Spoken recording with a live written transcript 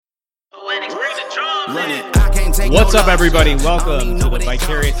What's up, everybody? Welcome to the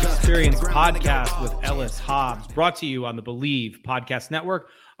Vicarious Experience podcast with Ellis Hobbs, brought to you on the Believe Podcast Network.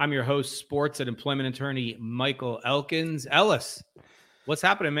 I'm your host, sports and employment attorney Michael Elkins. Ellis, what's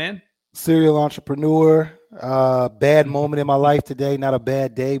happening, man? Serial entrepreneur. Bad moment in my life today. Not a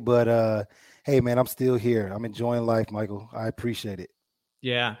bad day, but hey, man, I'm still here. I'm enjoying life, Michael. I appreciate it.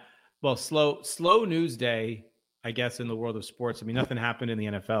 Yeah. Well, slow news day, I guess, in the world of sports. I mean, nothing happened in the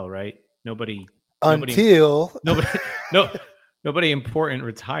NFL, right? Nobody important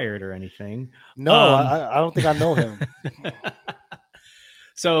retired or anything. No, I don't think I know him.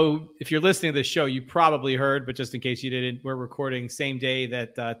 So if you're listening to this show, you probably heard, but just in case you didn't, we're recording same day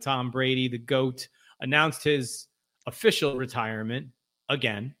that Tom Brady, the GOAT, announced his official retirement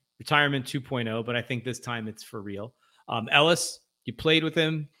again, retirement 2.0, but I think this time it's for real. Ellis, you played with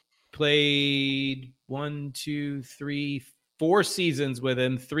him, played 4 seasons with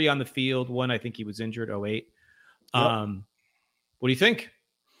him, 3 on the field. 1, I think he was injured, 2008. Yep. What do you think?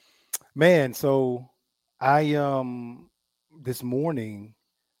 Man, so I this morning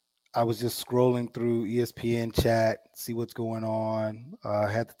I was just scrolling through ESPN chat, see what's going on.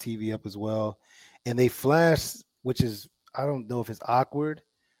 I had the TV up as well, and they flashed, which is, I don't know if it's awkward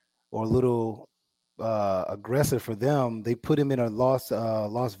or a little aggressive for them. They put him in a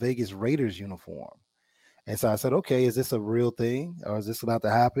Las Vegas Raiders uniform. And so I said, okay, is this a real thing or is this about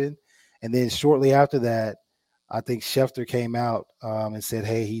to happen? And then shortly after that, I think Schefter came out and said,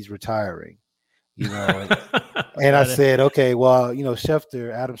 hey, he's retiring, you know. And I said, okay, well, you know,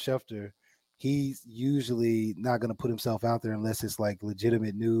 Adam Schefter, he's usually not going to put himself out there unless it's like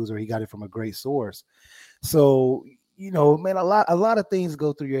legitimate news or he got it from a great source. So, you know, man, a lot of things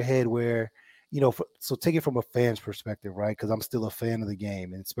go through your head where, you know, so take it from a fan's perspective, right? Because I'm still a fan of the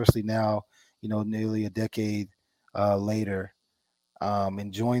game, and especially now, you know, nearly a decade later,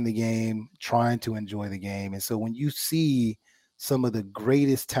 enjoying the game, trying to enjoy the game. And so when you see some of the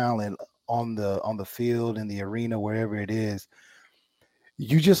greatest talent on the field, in the arena, wherever it is,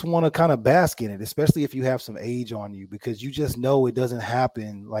 you just want to kind of bask in it, especially if you have some age on you, because you just know it doesn't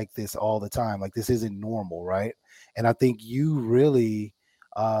happen like this all the time. Like, this isn't normal, right? And I think you really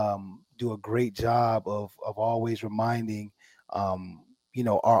do a great job of always reminding you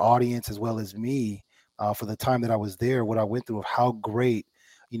know, our audience as well as me, for the time that I was there, what I went through, of how great,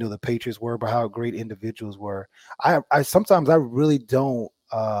 you know, the Patriots were, but how great individuals were. I sometimes I really don't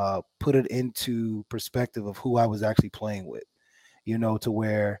put it into perspective of who I was actually playing with, you know, to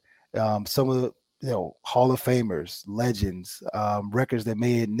where some of the, you know, Hall of Famers, legends, records that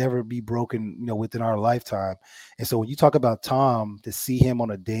may never be broken, you know, within our lifetime. And so when you talk about Tom, to see him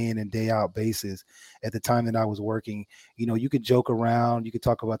on a day in and day out basis at the time that I was working, you know, you could joke around, you could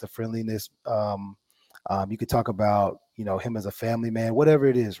talk about the friendliness, you could talk about, you know, him as a family man, whatever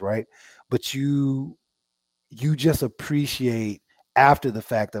it is, right? But you just appreciate after the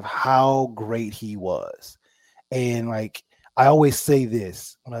fact of how great he was. And like, I always say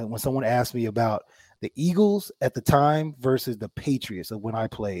this when someone asks me about the Eagles at the time versus the Patriots of when I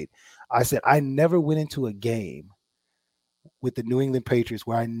played, I said, I never went into a game with the New England Patriots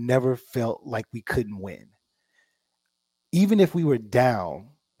where I never felt like we couldn't win. Even if we were down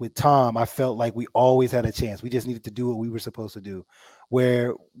with Tom, I felt like we always had a chance. We just needed to do what we were supposed to do.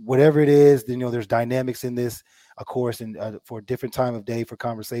 Where whatever it is, you know, there's dynamics in this, of course, and for a different time of day for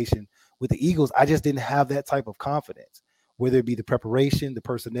conversation. With the Eagles, I just didn't have that type of confidence. Whether it be the preparation, the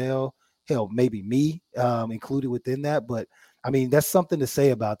personnel, hell, maybe me included within that. But I mean, that's something to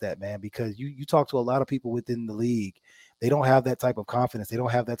say about that, man, because you talk to a lot of people within the league. They don't have that type of confidence. They don't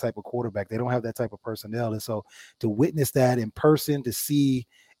have that type of quarterback. They don't have that type of personnel. And so to witness that in person, to see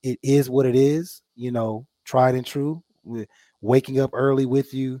it is what it is, you know, tried and true, waking up early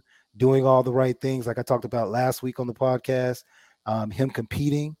with you, doing all the right things, like I talked about last week on the podcast, him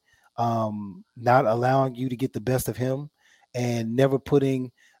competing, not allowing you to get the best of him, and never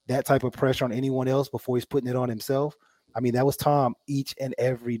putting that type of pressure on anyone else before he's putting it on himself. I mean, that was Tom each and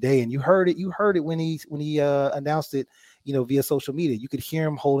every day. And you heard it when he announced it, you know, via social media. You could hear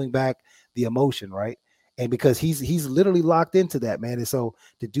him holding back the emotion, right? And because he's literally locked into that, man. And so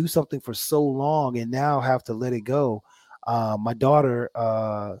to do something for so long and now have to let it go. My daughter,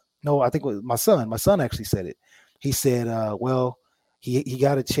 no, I think it was my son actually said it. He said, well, he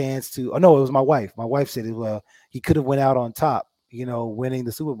got a chance to, oh no, it was my wife. My wife said, well, he could have went out on top, you know, winning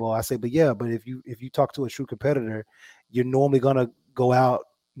the Super Bowl. I said, but yeah, but if you talk to a true competitor, you're normally going to go out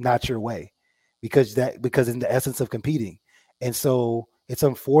not your way because in the essence of competing. And so it's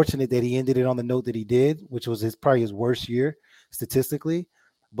unfortunate that he ended it on the note that he did, which was probably his worst year statistically.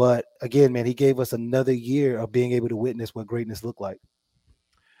 But again, man, he gave us another year of being able to witness what greatness looked like.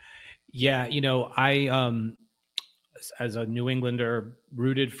 Yeah, I as a New Englander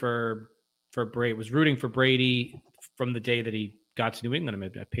rooted for Brady, was rooting for Brady from the day that he got to New England.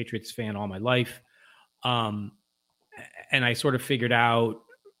 I'm a Patriots fan all my life. And I sort of figured out,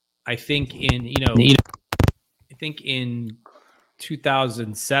 I think in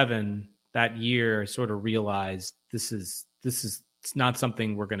 2007, that year, I sort of realized this is it's not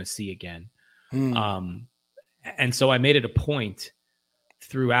something we're going to see again. And so I made it a point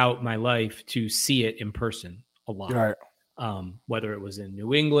throughout my life to see it in person a lot. Right. Whether it was in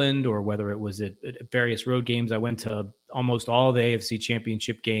New England or whether it was at various road games. I went to almost all the AFC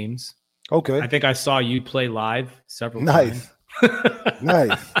Championship games. Okay. I think I saw you play live several times.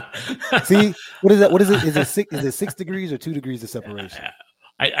 Nice. See, what is that? What is it? Is it 6 degrees or 2 degrees of separation?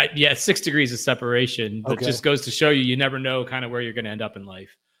 6 degrees of separation, but just goes to show you never know kind of where you're going to end up in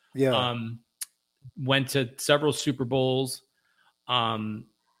life. Yeah. Went to several Super Bowls, a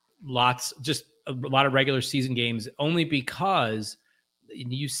lot of regular season games, only because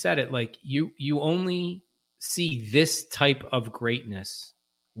you said it, like you only see this type of greatness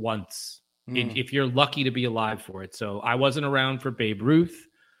once. If you're lucky to be alive for it. So I wasn't around for Babe Ruth.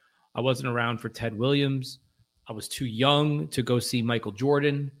 I wasn't around for Ted Williams. I was too young to go see Michael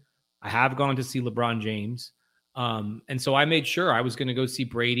Jordan. I have gone to see LeBron James. And so I made sure I was going to go see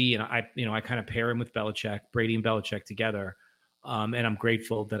Brady, and I kind of pair him with Belichick, Brady and Belichick together. And I'm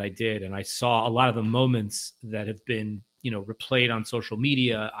grateful that I did. And I saw a lot of the moments that have been, replayed on social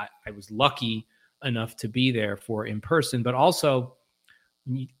media. I was lucky enough to be there for in person, but also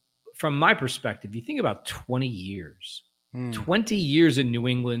from my perspective, you think about 20 years, 20 years in New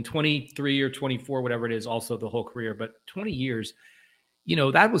England, 23 or 24, whatever it is, also the whole career, but 20 years,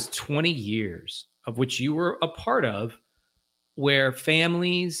 that was 20 years of which you were a part of, where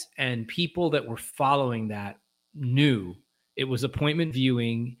families and people that were following that knew it was appointment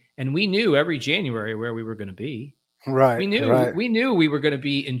viewing. And we knew every January where we were going to be. Right. We knew we were going to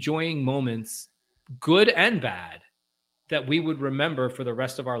be enjoying moments, good and bad, that we would remember for the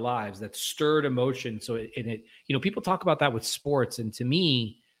rest of our lives, that stirred emotion. So people talk about that with sports. And to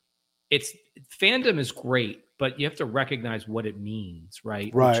me, fandom is great, but you have to recognize what it means, right?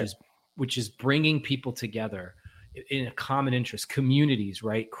 Right. Which is bringing people together in a common interest, communities,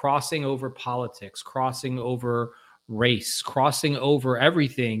 right? Crossing over politics, crossing over race, crossing over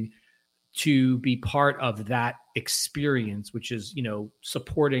everything to be part of that experience, which is,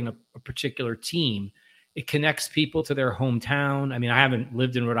 supporting a particular team. It connects people to their hometown. I mean, I haven't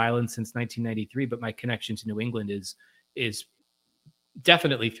lived in Rhode Island since 1993, but my connection to New England is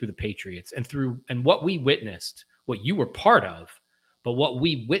definitely through the Patriots and what we witnessed, what you were part of, but what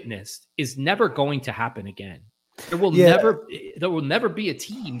we witnessed is never going to happen again. There will never be a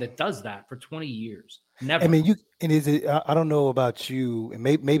team that does that for 20 years. Never. I mean, I don't know about you, and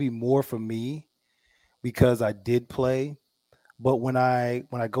maybe more for me, because I did play. But when I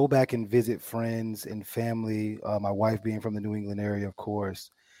go back and visit friends and family, my wife being from the New England area, of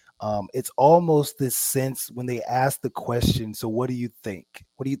course, it's almost this sense when they ask the question, so what do you think?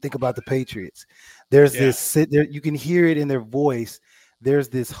 What do you think about the Patriots? There's this, you can hear it in their voice. There's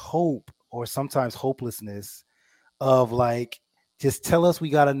this hope, or sometimes hopelessness, of like, just tell us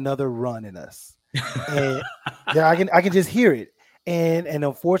we got another run in us. And I can just hear it. And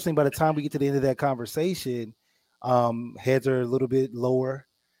unfortunately, by the time we get to the end of that conversation, heads are a little bit lower.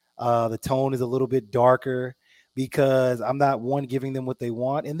 The tone is a little bit darker, because I'm not giving them what they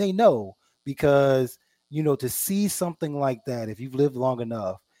want. And they know, because, to see something like that, if you've lived long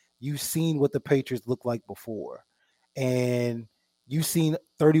enough, you've seen what the Patriots looked like before. And you've seen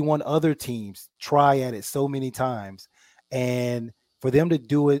 31 other teams try at it so many times. And for them to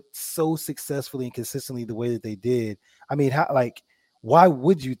do it so successfully and consistently the way that they did, I mean, why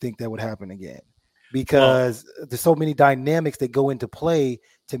would you think that would happen again? Because there's so many dynamics that go into play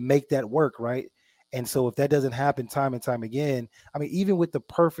to make that work, right? And so if that doesn't happen time and time again, I mean, even with the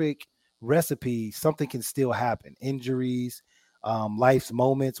perfect recipe, something can still happen. Injuries, life's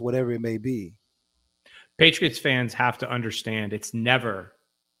moments, whatever it may be. Patriots fans have to understand it's never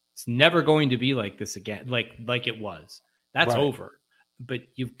going to be like this again, like it was. That's right. Over. But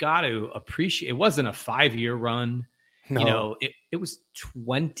you've got to appreciate it wasn't a 5-year run. No. It was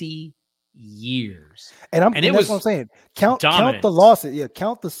 20 years. And that's what I'm saying. Count the losses. Yeah,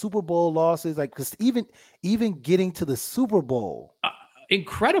 count the Super Bowl losses. Like, because even getting to the Super Bowl.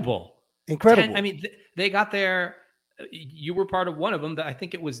 Incredible. I mean, they got there. You were part of one of them. That I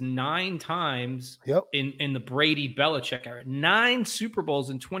think it was 9 times in the Brady Belichick era. 9 Super Bowls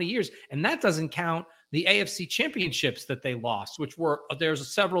in 20 years. And that doesn't count the AFC championships that they lost, there's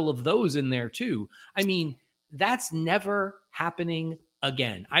several of those in there too. I mean, that's never happening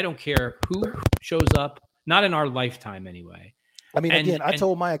again. I don't care who shows up, not in our lifetime anyway. I mean, I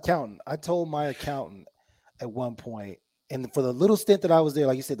told my accountant at one point, and for the little stint that I was there,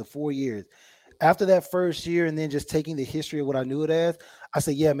 like you said, the 4 years, after that first year, and then just taking the history of what I knew it as, I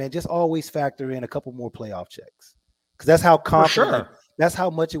said, yeah, man, just always factor in a couple more playoff checks. Because that's how confident, that's how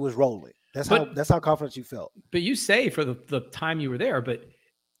much it was rolling. That's how confident you felt. But you say for the time you were there, but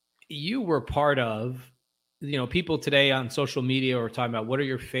you were part of, people today on social media are talking about what are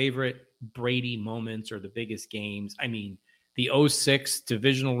your favorite Brady moments or the biggest games. I mean, the 2006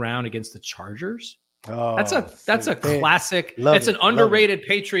 divisional round against the Chargers. Oh, that's a classic. It's an underrated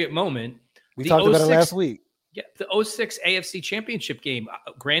Patriot moment. We talked about it last week. Yeah, the 2006 AFC Championship game.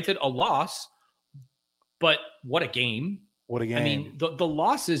 Granted, a loss, but what a game. What a game. I mean, the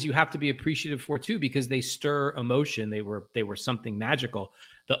losses you have to be appreciative for too, because they stir emotion. They were something magical.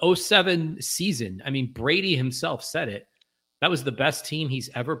 The 2007 season, I mean, Brady himself said it. That was the best team he's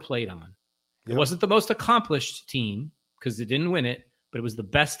ever played on. Yep. It wasn't the most accomplished team because it didn't win it, but it was the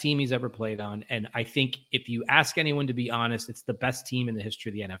best team he's ever played on. And I think if you ask anyone to be honest, it's the best team in the history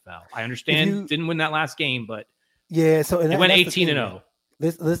of the NFL. I understand didn't win that last game, but yeah, so it went 18-0.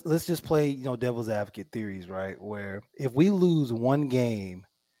 Let's just play, devil's advocate theories, right? Where if we lose one game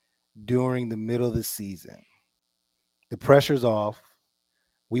during the middle of the season, the pressure's off,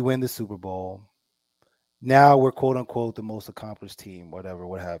 we win the Super Bowl. Now we're quote unquote the most accomplished team, whatever,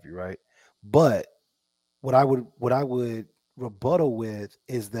 what have you, right? But what I would rebuttal with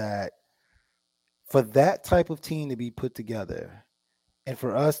is that for that type of team to be put together and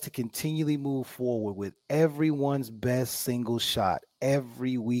for us to continually move forward with everyone's best single shot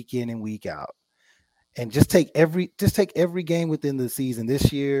every week in and week out, and just take every game within the season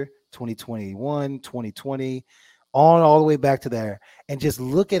this year, 2021, 2020, all the way back to there, and just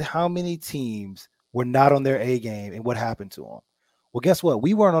look at how many teams were not on their A game and what happened to them. Well, guess what?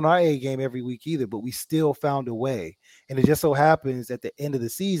 We weren't on our A game every week either, but we still found a way. And it just so happens at the end of the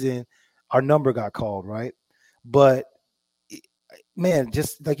season, our number got called, right? But man,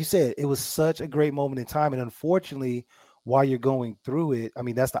 just like you said, it was such a great moment in time. And unfortunately, while you're going through it, I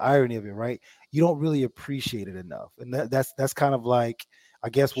mean, that's the irony of it, right? You don't really appreciate it enough. And that's kind of like, I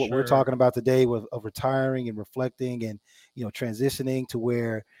guess, what we're talking about today of retiring and reflecting and, transitioning to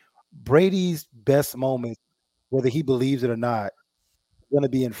where Brady's best moments, whether he believes it or not, going to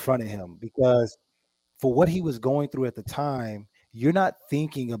be in front of him, because for what he was going through at the time, you're not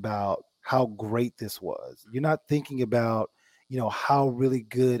thinking about how great this was. You're not thinking about, how really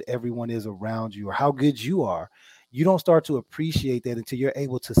good everyone is around you or how good you are. You don't start to appreciate that until you're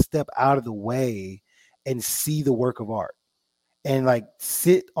able to step out of the way and see the work of art and like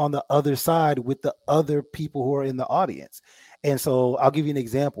sit on the other side with the other people who are in the audience. And so I'll give you an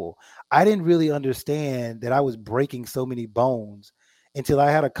example. I didn't really understand that I was breaking so many bones until I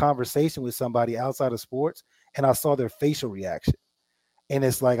had a conversation with somebody outside of sports and I saw their facial reaction. And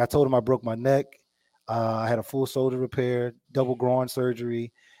it's like, I told them I broke my neck. I had a full shoulder repair, double groin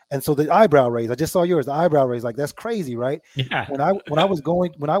surgery. And so the eyebrow raise, I just saw yours, the eyebrow raise, like that's crazy, right? Yeah. When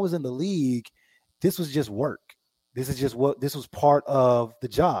I was in the league, this was just work. This was part of the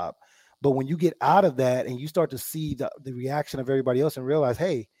job. But when you get out of that and you start to see the reaction of everybody else and realize,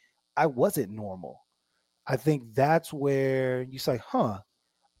 hey, I wasn't normal. I think that's where you say,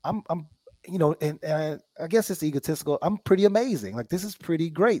 I'm and I guess it's egotistical. I'm pretty amazing. Like, this is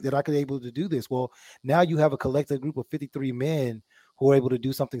pretty great that I could be able to do this. Well, now you have a collective group of 53 men who are able to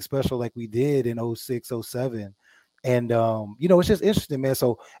do something special like we did in 06, 07. And, it's just interesting, man.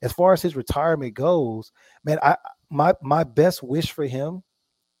 So as far as his retirement goes, man, my best wish for him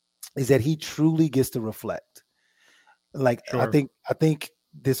is that he truly gets to reflect. Like, sure. I think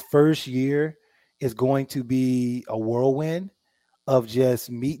this first year is going to be a whirlwind of just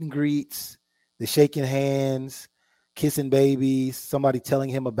meet and greets, the shaking hands, kissing babies, somebody telling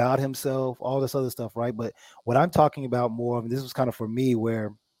him about himself, all this other stuff, right? But what I'm talking about more of, and this was kind of for me,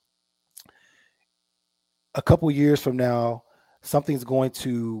 where a couple years from now, something's going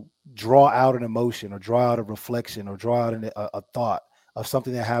to draw out an emotion or draw out a reflection or draw out a thought of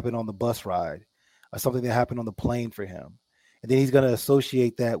something that happened on the bus ride or something that happened on the plane for him. And then he's going to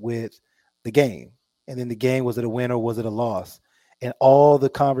associate that with the game. And then the game, was it a win or was it a loss? And all the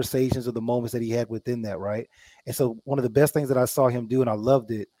conversations or the moments that he had within that, right? And so one of the best things that I saw him do, and I loved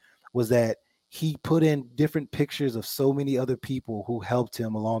it, was that he put in different pictures of so many other people who helped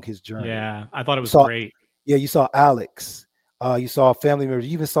him along his journey. Yeah, I thought it was great. Yeah, you saw Alex. You saw family members.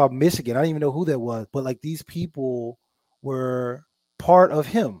 You even saw Michigan. I didn't even know who that was. But, like, these people were part of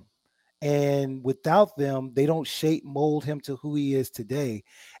him. And without them, they don't mold him to who he is today.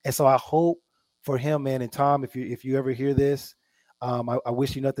 And so I hope for him, man, and Tom, if you ever hear this, I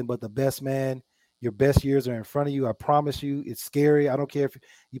wish you nothing but the best, man. Your best years are in front of you. I promise you. It's scary. I don't care if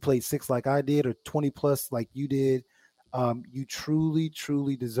you played 6 like I did or 20 plus like you did. You truly,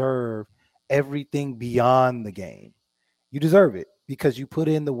 truly deserve everything beyond the game. You deserve it because you put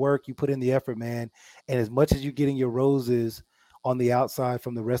in the work, you put in the effort, man. And as much as you're getting your roses on the outside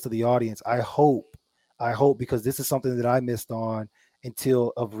from the rest of the audience, I hope, because this is something that I missed on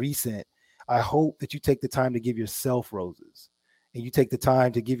until of recent. I hope that you take the time to give yourself roses and you take the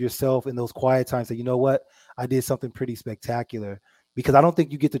time to give yourself in those quiet times that, you know what, I did something pretty spectacular, because I don't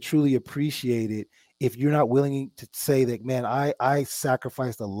think you get to truly appreciate it if you're not willing to say that, man, I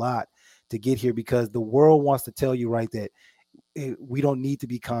sacrificed a lot to get here, because the world wants to tell you, right, that we don't need to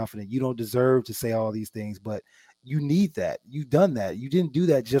be confident. You don't deserve to say all these things, but you need that. You've done that. You didn't do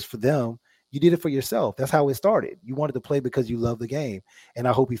that just for them. You did it for yourself. That's how it started. You wanted to play because you love the game. And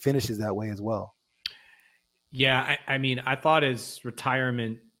I hope he finishes that way as well. Yeah. I mean, I thought his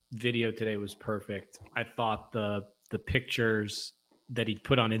retirement video today was perfect. I thought the pictures that he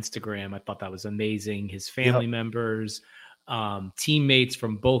put on Instagram, I thought that was amazing. His family members, teammates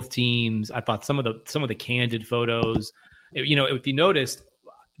from both teams. I thought some of the candid photos, if you noticed,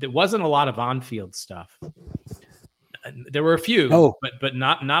 there wasn't a lot of on-field stuff. There were a few, but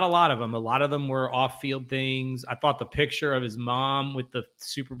not a lot of them. A lot of them were off-field things. I thought the picture of his mom with the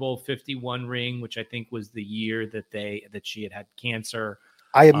Super Bowl 51 ring, which I think was the year that she had cancer.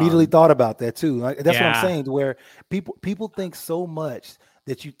 I immediately thought about that too. That's what I'm saying, where people think so much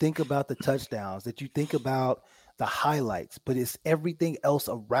that you think about the touchdowns, that you think about the highlights, but it's everything else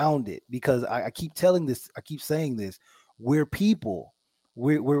around it. Because I keep saying this, we're people.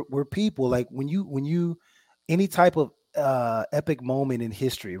 We're people. Like when you any type of epic moment in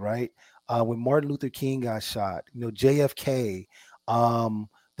history, right? When Martin Luther King got shot, JFK,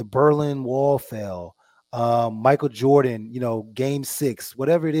 the Berlin Wall fell, Michael Jordan, Game 6,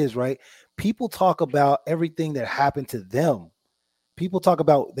 whatever it is, right? People talk about everything that happened to them. People talk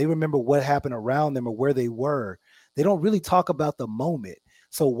about, they remember what happened around them or where they were. They don't really talk about the moment.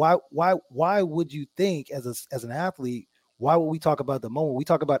 So why would you think as an athlete, why would we talk about the moment? We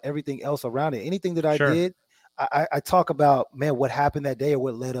talk about everything else around it. Anything that I did, I talk about, man, what happened that day or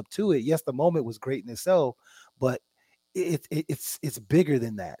what led up to it. Yes, the moment was great in itself, but it's bigger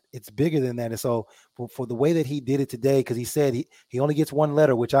than that. It's bigger than that. And so for the way that he did it today, because he said he only gets one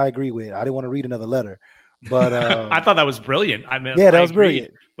letter, which I agree with. I didn't want to read another letter, but I thought that was brilliant. I mean, yeah, that was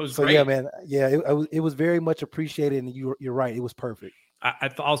brilliant. It was so great. Yeah, man. Yeah, it was very much appreciated, and you're right. It was perfect.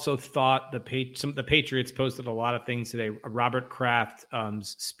 I also thought the Patriots posted a lot of things today. Robert Kraft's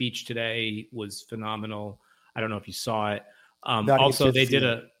speech today was phenomenal. I don't know if you saw it. Also, they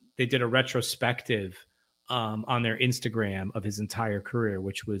did a retrospective on their Instagram of his entire career,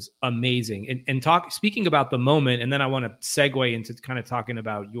 which was amazing. And speaking about the moment, and then I want to segue into kind of talking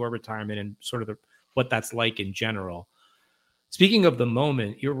about your retirement and sort of what that's like in general. Speaking of the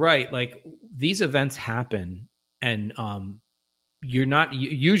moment, you're right. Like, these events happen, and you're not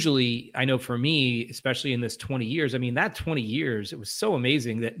usually, I know for me, especially in this 20 years, I mean, that 20 years, it was so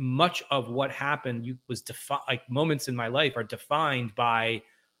amazing that much of what happened was like moments in my life are defined by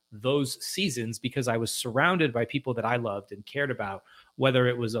those seasons, because I was surrounded by people that I loved and cared about, whether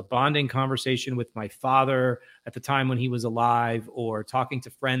it was a bonding conversation with my father at the time when he was alive, or talking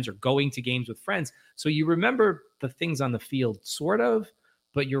to friends, or going to games with friends. So you remember the things on the field, sort of,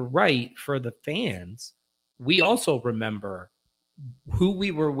 but you're right. For the fans, we also remember who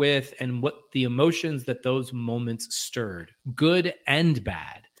we were with and what the emotions that those moments stirred, good and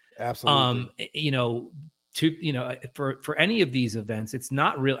bad. Absolutely. For any of these events, it's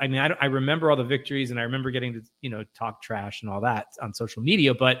not real. I mean, I remember all the victories, and I remember getting to, talk trash and all that on social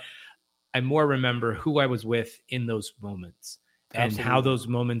media, but I more remember who I was with in those moments. Absolutely. And how those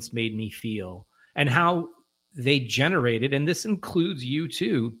moments made me feel, and how they generated, and this includes you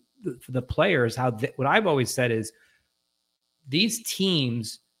too, the players, what I've always said is, these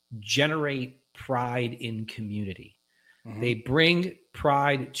teams generate pride in community. Mm-hmm. They bring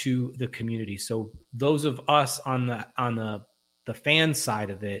pride to the community. So those of us on the fan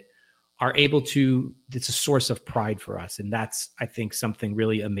side of it are able to, it's a source of pride for us. And that's, I think, something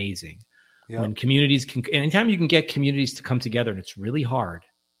really amazing. Yep. When communities anytime you can get communities to come together, and it's really hard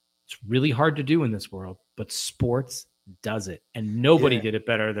to do in this world, but sports does it. And nobody did it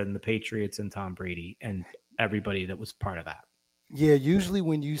better than the Patriots and Tom Brady and everybody that was part of that. Yeah, usually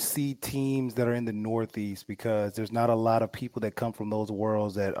when you see teams that are in the Northeast, because there's not a lot of people that come from those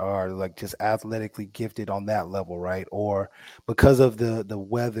worlds that are like just athletically gifted on that level, right? Or because of the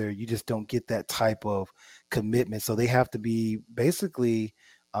weather, you just don't get that type of commitment. So they have to be basically,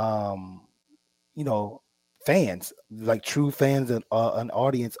 fans, like true fans and an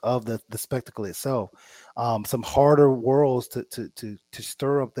audience of the spectacle itself. Some harder worlds to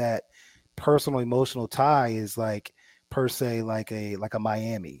stir up that personal emotional tie is like per se like a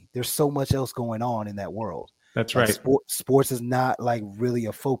Miami. There's so much else going on in that world. That's Like right. sports is not like really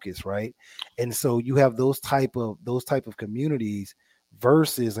a focus, right? And so you have those type of communities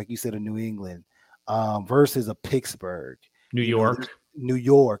versus, like you said, a New England, versus a Pittsburgh, New York. New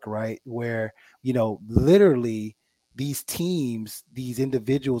York, right? Where, literally these teams, these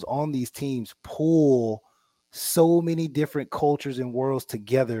individuals on these teams pull so many different cultures and worlds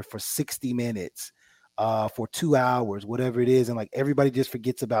together for 60 minutes, for 2 hours, whatever it is. And like everybody just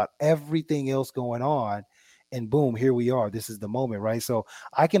forgets about everything else going on. And boom, here we are. This is the moment, right? So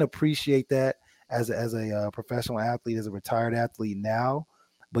I can appreciate that as a professional athlete, as a retired athlete now.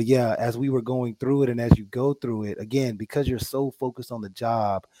 But yeah, as we were going through it and as you go through it, again, because you're so focused on the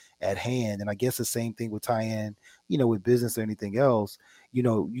job at hand, and I guess the same thing would tie in, with business or anything else,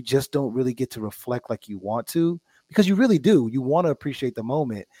 you just don't really get to reflect like you want to, because you really do. You want to appreciate the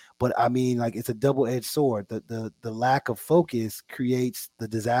moment. But I mean, like, it's a double-edged sword. The lack of focus creates the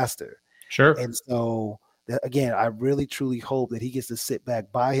disaster. Sure. And so again, I really truly hope that he gets to sit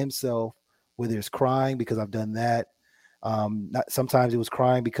back by himself, whether it's crying, because I've done that. Sometimes it was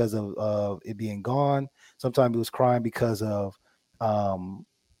crying because of it being gone. Sometimes it was crying because of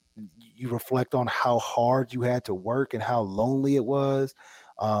you reflect on how hard you had to work and how lonely it was,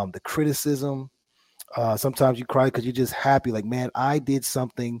 the criticism. Sometimes you cry because you're just happy, like, man, I did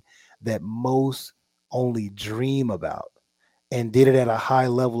something that most only dream about, and did it at a high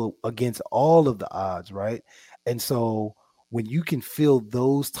level against all of the odds, right? And so when you can feel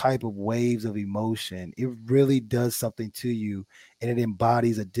those type of waves of emotion, it really does something to you, and it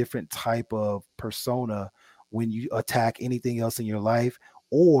embodies a different type of persona when you attack anything else in your life,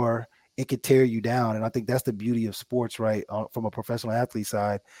 or it could tear you down. And I think that's the beauty of sports, right? From a professional athlete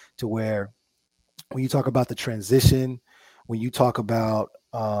side, to where when you talk about the transition, when you talk about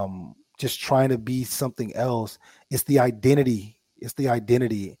just trying to be something else, it's the identity. It's the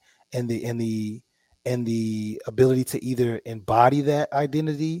identity and the ability to either embody that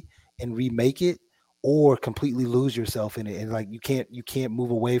identity and remake it, or completely lose yourself in it. And like you can't move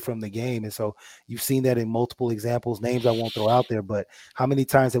away from the game. And so you've seen that in multiple examples, names I won't throw out there, but how many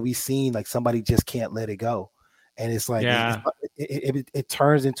times have we seen like somebody just can't let it go? And it's like it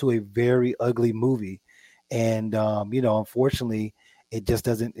turns into a very ugly movie. And unfortunately, it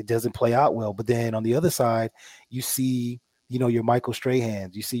doesn't play out well. But then on the other side, you see, your Michael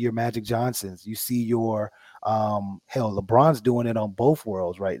Strahans, you see your Magic Johnsons, you see your LeBron's doing it on both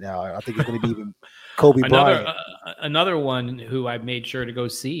worlds right now. I think it's going to be even Kobe Bryant. Another one who I made sure to go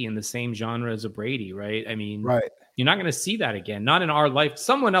see in the same genre as a Brady, right? I mean, right. You're not going to see that again. Not in our life.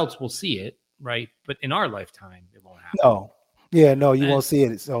 Someone else will see it, right? But in our lifetime, it won't happen. No. Yeah, no, you won't see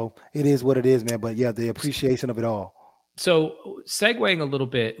it. So it is what it is, man. But yeah, the appreciation of it all. So segueing a little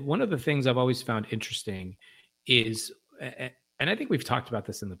bit, one of the things I've always found interesting is, and I think we've talked about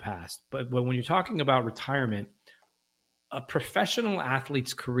this in the past, but when you're talking about retirement, a professional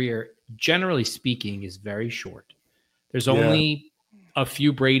athlete's career, generally speaking, is very short. There's only a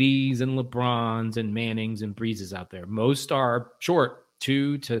few Bradys and LeBrons and Mannings and Breezes out there. Most are short,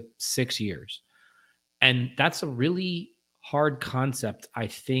 2 to 6 years. And that's a really hard concept, I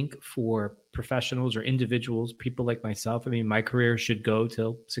think, for professionals or individuals, people like myself. I mean, my career should go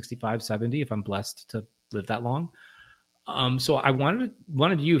till 65, 70 if I'm blessed to live that long. So I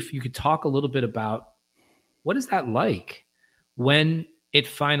wanted you, if you could talk a little bit about what is that like when it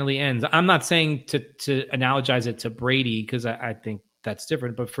finally ends. I'm not saying to analogize it to Brady, because I think that's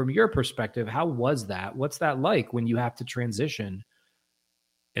different. But from your perspective, how was that? What's that like when you have to transition?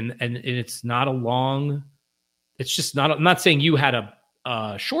 And it's not a long. It's just not. I'm not saying you had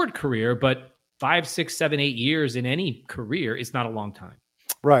a short career, but 5, 6, 7, 8 years in any career is not a long time.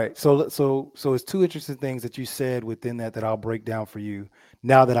 Right. So it's two interesting things that you said within that I'll break down for you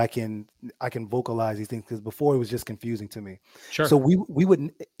now that I can vocalize these things, because before it was just confusing to me. Sure. So we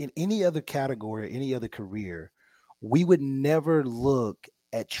would, in any other category, any other career, we would never look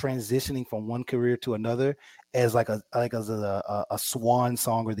at transitioning from one career to another as like a swan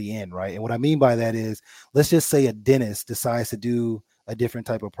song or the end, right? And what I mean by that is, let's just say a dentist decides to do a different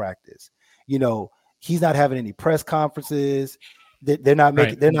type of practice. He's not having any press conferences. They're not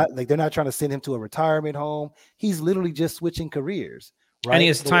making. Right. They're not trying to send him to a retirement home. He's literally just switching careers, right? And he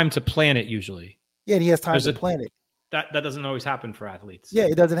has time to plan it usually. Yeah, and he has time to plan it. That doesn't always happen for athletes. Yeah,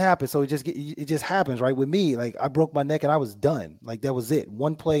 it doesn't happen. So it just happens, right? With me, like, I broke my neck and I was done. Like, that was it.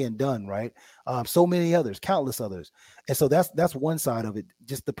 One play and done, right? So many others, countless others. And so that's one side of it,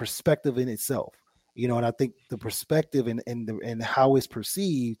 just the perspective in itself. And I think the perspective and how it's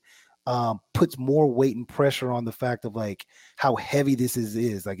perceived puts more weight and pressure on the fact of like how heavy this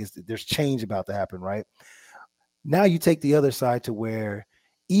is. Like there's change about to happen, right? Now you take the other side to where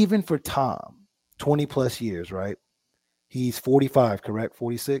even for Tom, 20 plus years, right? He's 45, correct?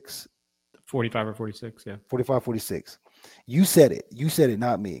 46? 45 or 46, yeah. 45, 46. You said it,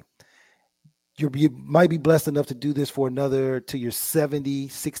 not me. You might be blessed enough to do this for another to your 70,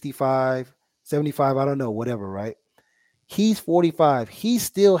 65, 75, I don't know, whatever, right? He's 45. He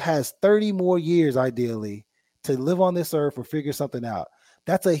still has 30 more years, ideally, to live on this earth or figure something out.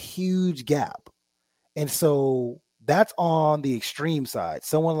 That's a huge gap. And so that's on the extreme side.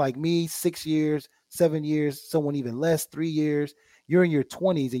 Someone like me, 6 years, 7 years, someone even less, 3 years, you're in your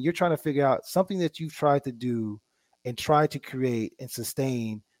 20s and you're trying to figure out something that you've tried to do and try to create and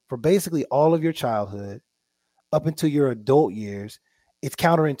sustain for basically all of your childhood up until your adult years. It's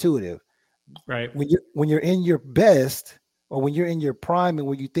counterintuitive. Right. When you're in your best, or when you're in your prime and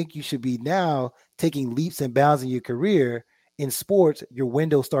where you think you should be now, taking leaps and bounds in your career in sports, your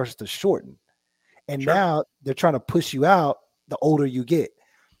window starts to shorten. And now they're trying to push you out the older you get.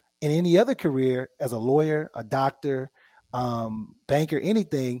 In any other career, as a lawyer, a doctor, banker,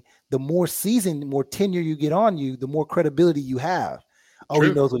 anything, the more seasoned, more tenure you get on you, the more credibility you have. Oh,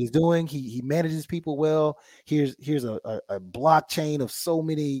 he knows what he's doing. He manages people well. Here's a blockchain of so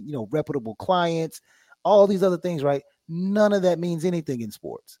many, reputable clients, all these other things, right? None of that means anything in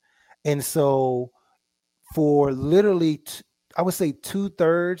sports. And so for literally, I would say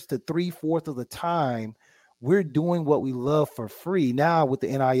 2/3 to 3/4 of the time, we're doing what we love for free. Now with the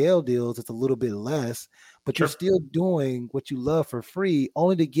NIL deals, it's a little bit less, but you're still doing what you love for free,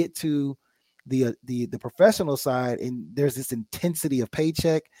 only to get to the professional side. And there's this intensity of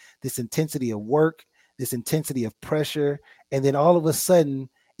paycheck, this intensity of work, this intensity of pressure. And then all of a sudden,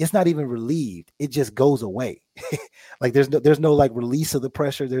 it's not even relieved. It just goes away. Like there's no like release of the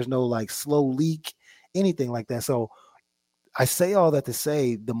pressure. There's no like slow leak, anything like that. So I say all that to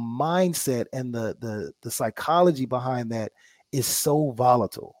say the mindset and the psychology behind that is so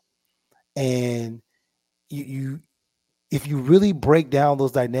volatile. And you if you really break down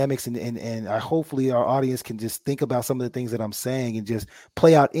those dynamics and I hopefully our audience can just think about some of the things that I'm saying and just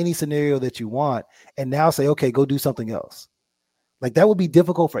play out any scenario that you want and now say, okay, go do something else. Like that would be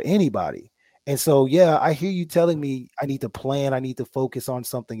difficult for anybody. And so, yeah, I hear you telling me I need to plan, I need to focus on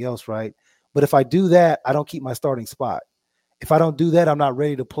something else, right? But if I do that, I don't keep my starting spot. If I don't do that, I'm not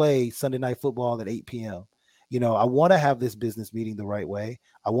ready to play Sunday Night Football at 8 p.m. I want to have this business meeting the right way.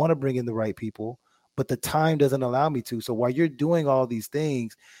 I want to bring in the right people, but the time doesn't allow me to. So while you're doing all these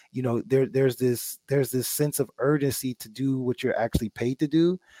things, there's this sense of urgency to do what you're actually paid to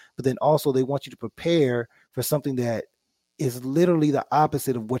do. But then also they want you to prepare for something that is literally the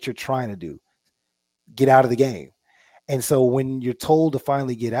opposite of what you're trying to do. Get out of the game. And so when you're told to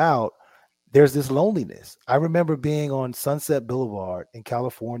finally get out, there's this loneliness. I remember being on Sunset Boulevard in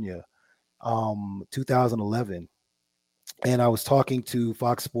California, 2011, and I was talking to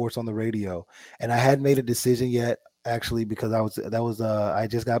Fox Sports on the radio, and I hadn't made a decision yet, actually, because I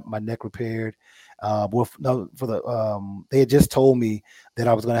just got my neck repaired. They had just told me that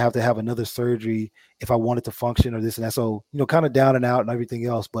I was going to have another surgery if I wanted to function or this and that. So, kind of down and out and everything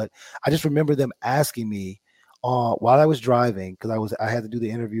else. But I just remember them asking me while I was driving, because I had to do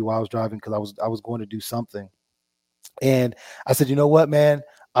the interview while I was driving because I was going to do something. And I said, you know what, man,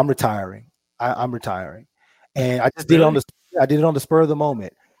 I'm retiring. I'm retiring. And I just did it on the spur of the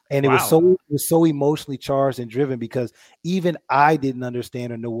moment. And it was so emotionally charged and driven because even I didn't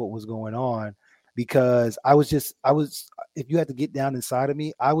understand or know what was going on, because I was if you had to get down inside of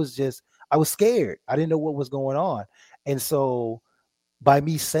me, I was scared. I didn't know what was going on. And so by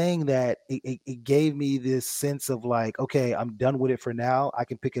me saying that, it gave me this sense of like, okay, I'm done with it for now. I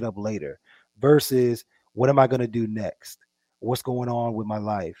can pick it up later versus what am I going to do next? What's going on with my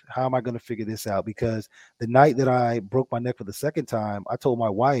life? How am I going to figure this out? Because the night that I broke my neck for the second time, I told my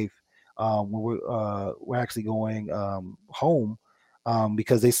wife when we're actually going home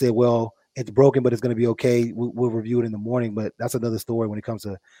because they said, well, it's broken, but it's going to be okay. We'll review it in the morning. But that's another story when it comes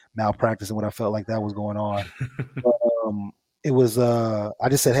to malpractice and what I felt like that was going on. But, it was I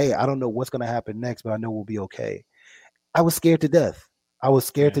just said, hey, I don't know what's going to happen next, but I know we'll be okay. I was scared to death. To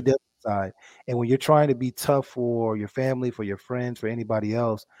death inside. And when you're trying to be tough for your family, for your friends, for anybody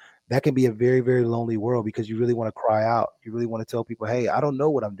else, that can be a very, very lonely world because you really want to cry out. You really want to tell people, hey, I don't know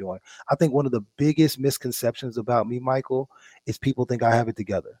what I'm doing. I think one of the biggest misconceptions about me, Michael, is people think I have it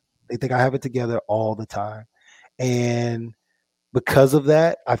together. They think I have it together all the time. And because of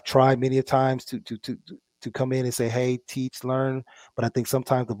that, I've tried many times to to come in and say, hey, teach, learn. But I think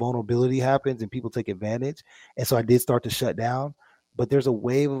sometimes the vulnerability happens and people take advantage. And so I did start to shut down. But there's a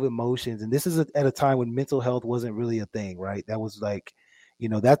wave of emotions. And this is at a time when mental health wasn't really a thing, right? That was like,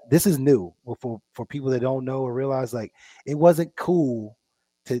 that this is new. Well, for people that don't know or realize, like, it wasn't cool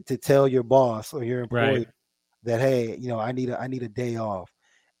to tell your boss or your employee that, hey, I need a day off.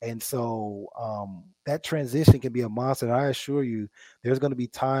 And so that transition can be a monster. And I assure you, there's going to be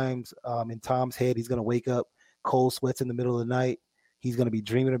times in Tom's head, he's going to wake up cold sweats in the middle of the night. He's going to be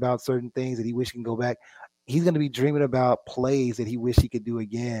dreaming about certain things that he wish he can go back. He's going to be dreaming about plays that he wish he could do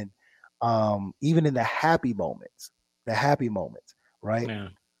again, even in the happy moments, right? Yeah.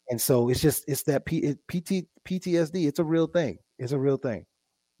 And so it's that PTSD. It's a real thing.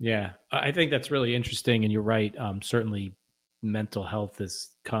 Yeah, I think that's really interesting. And you're right. Certainly mental health has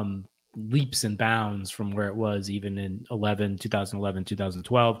come leaps and bounds from where it was even in 2011,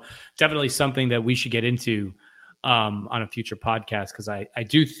 2012. Definitely something that we should get into on a future podcast, because I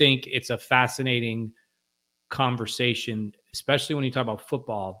do think it's a fascinating conversation, especially when you talk about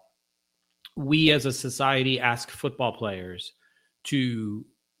football. We as a society ask football players to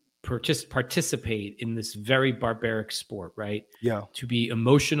participate in this very barbaric sport, right? Yeah. To be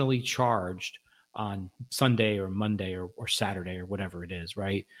emotionally charged on Sunday or Monday or Saturday or whatever it is,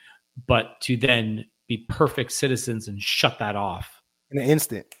 right? But to then be perfect citizens and shut that off in an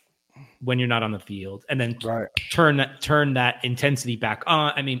instant when you're not on the field, and then right. turn that intensity back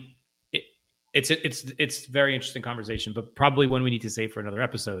on. I mean, it's very interesting conversation, but probably one we need to save for another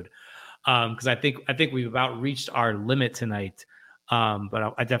episode, because I think we've about reached our limit tonight.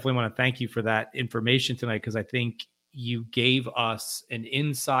 But I definitely want to thank you for that information tonight, because I think you gave us an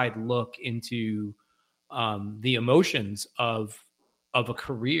inside look into the emotions of a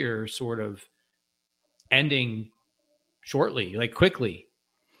career sort of ending shortly, like quickly,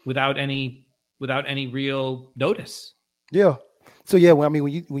 without any real notice. Yeah. So yeah, when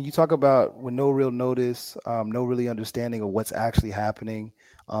you talk about with no real notice, no really understanding of what's actually happening,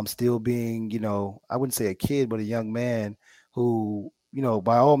 still being, I wouldn't say a kid, but a young man who,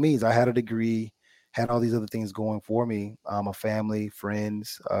 by all means, I had a degree, had all these other things going for me, a family,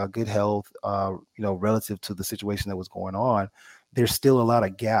 friends, good health, relative to the situation that was going on. There's still a lot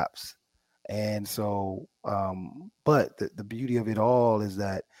of gaps. And so, but the beauty of it all is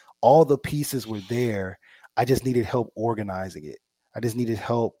that all the pieces were there. I just needed help organizing it. I just needed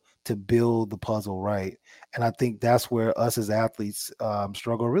help to build the puzzle right. And I think that's where us as athletes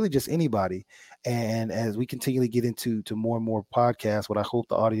struggle, really just anybody. And as we continually get into more and more podcasts, what I hope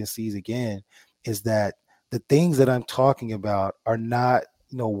the audience sees again is that the things that I'm talking about are not,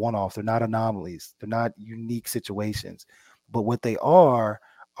 one-off. They're not anomalies. They're not unique situations. But what they are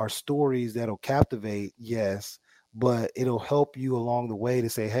stories that'll captivate, yes, but it'll help you along the way to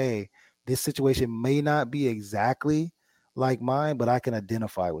say, hey, this situation may not be exactly like mine, but I can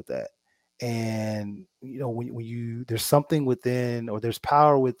identify with that. And, when there's something within, or there's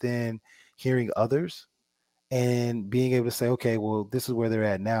power within hearing others and being able to say, okay, well, this is where they're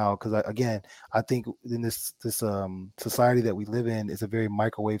at now. Because I think in this society that we live in is a very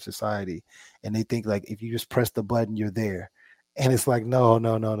microwave society, and they think like if you just press the button, you're there. And it's like, no.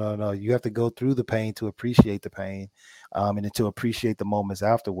 You have to go through the pain to appreciate the pain, and to appreciate the moments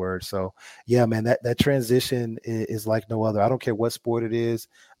afterwards. So, yeah, man, that transition is like no other. I don't care what sport it is,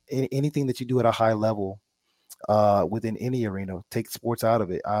 anything that you do at a high level, within any arena, take sports out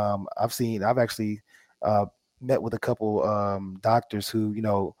of it. I've actually met with a couple doctors who,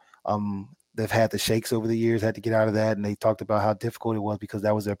 they've had the shakes over the years, had to get out of that. And they talked about how difficult it was because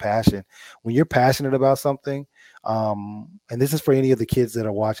that was their passion. When you're passionate about something, and this is for any of the kids that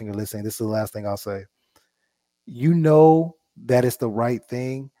are watching or listening, this is the last thing I'll say. That it's the right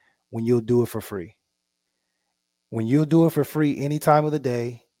thing when you'll do it for free. When you'll do it for free any time of the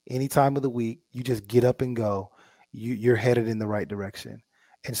day, any time of the week, you just get up and go. You're headed in the right direction.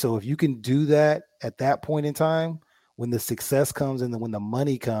 And so if you can do that at that point in time, when the success comes and when the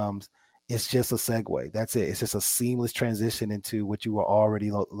money comes, it's just a segue. That's it. It's just a seamless transition into what you were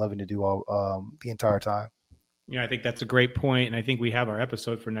already loving to do all the entire time. Yeah, I think that's a great point. And I think we have our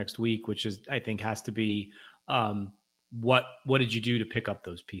episode for next week, which is, I think, has to be what did you do to pick up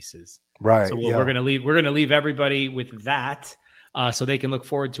those pieces? Right. So we're gonna leave everybody with that. So they can look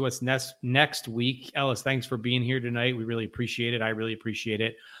forward to us next week. Ellis, thanks for being here tonight. We really appreciate it. I really appreciate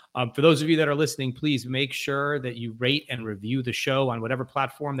it. For those of you that are listening, please make sure that you rate and review the show on whatever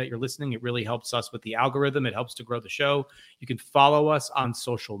platform that you're listening. It really helps us with the algorithm. It helps to grow the show. You can follow us on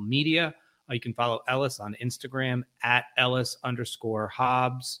social media. You can follow Ellis on Instagram at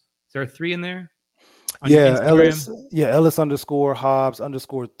Ellis_Hobbs. Is there a 3 in there? Yeah, Ellis. Yeah,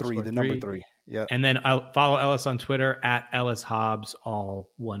 Ellis_Hobbs_3. The number 3. Yeah. And then I'll follow Ellis on Twitter at Ellis Hobbs, all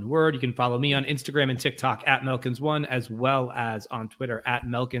one word. You can follow me on Instagram and TikTok at Melkins1, as well as on Twitter at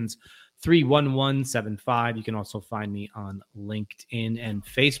Melkins31175. You can also find me on LinkedIn and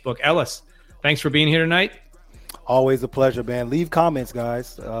Facebook. Ellis, thanks for being here tonight. Always a pleasure, man. Leave comments,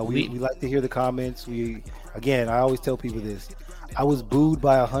 guys. We like to hear the comments. I always tell people this. I was booed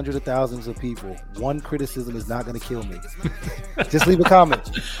by hundreds of thousands of people. One criticism is not going to kill me. Just leave a comment.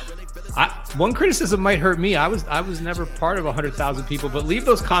 One criticism might hurt me. I was never part of 100,000 people, but leave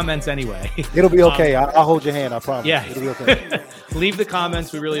those comments anyway. It'll be okay. I'll hold your hand. I promise. Yeah. It'll be okay. Leave the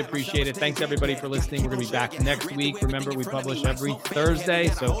comments. We really appreciate it. Thanks everybody for listening. We're going to be back next week. Remember, we publish every Thursday,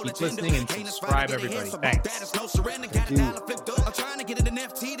 so keep listening and subscribe, everybody. Thanks. Thank you. I'm trying to get an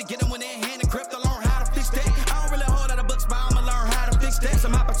NFT to get them when they're hand and crypto, learn how to fix that. I don't really hold out of books, but I'm going to learn how to fix that.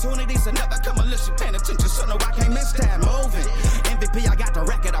 Some opportunities are never come unless you're paying attention, so no, I can't miss that. Moving. MVP, I got the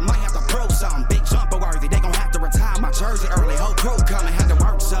record, I might have to pro something. Big jumper worthy, they gon' have to retire my jersey early. Whole crew coming, had to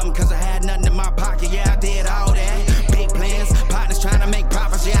work something, cause I had nothing in my pocket, yeah, I did all that. Big plans, partners trying to make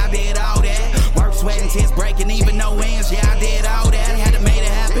profits, yeah, I did all that. Work, sweat, and tears breaking, even no wins, yeah, I did all that. Had to make it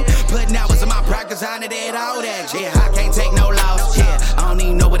happen, putting hours in my practice, I did all that. Yeah, I can't take no loss, yeah, I don't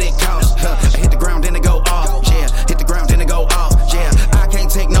even know what it costs. I hit the ground, then it go off, yeah, hit the ground, then it go off, yeah, I can't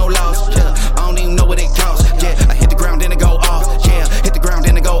take no loss, yeah, I don't even know what it costs, yeah, I hit the ground, then it go off, yeah, hit the ground,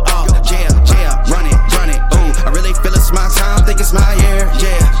 then it go off, yeah, run it, ooh, I really feel it's my time, think it's my year,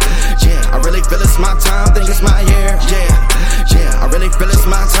 yeah, I really feel it's my time, think it's my year, yeah, I really feel it's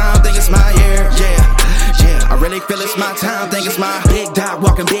my time, think it's my year, yeah, I really feel it's my time, think it's my big dog,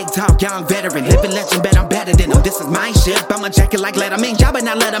 walking big talk, young veteran, living legend, bet I'm better than them, this is my ship, I'm a jacket like Letterman, y'all but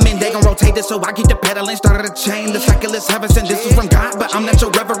not let them in, they gon' rotate this, so I keep the pedaling, started a chain, the cycle is heaven sent, this is from God, but I'm not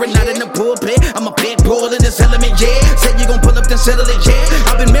your reverend, not in the pulpit, I'm a pit bull in this element, yeah, said you gon' pull up, then settle it, yeah,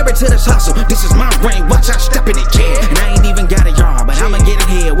 I've been married to this hustle, this is my ring, watch I step in it, yeah, and I ain't even got a yard, but I'ma get it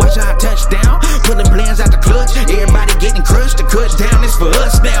here, watch I touch down, pulling plans out the clutch, everybody getting crushed, the cut down is for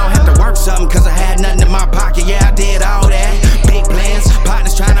us now, have to work something, cause I had nothing in my pocket, yeah, I did all that, big plans,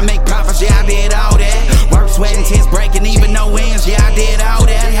 partners trying to make profits, yeah, I did all that, work, sweat, and tears breaking, even no wins, yeah, I did all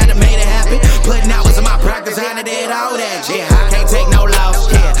that, had to make it happen, putting hours in my practice, I did all that, yeah, I can't take no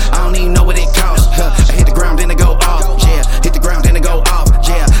loss, yeah, I don't even know what it costs, I hit the ground, then it go off, yeah, hit the ground, then it go off,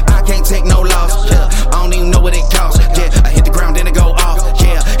 yeah, I can't take no loss, yeah, I don't even know what it costs, yeah, I hit the ground, then it go off,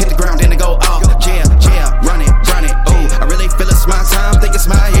 yeah, hit the ground, then it go off, yeah, run it, ooh, I really feel it's my time, think it's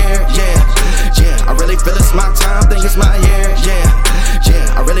my year, yeah, I really feel it's my time, think it's my year, yeah,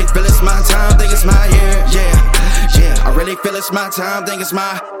 I really feel it's my time, think it's my year, yeah, I really feel it's my time, think it's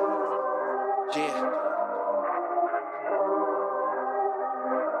my, yeah.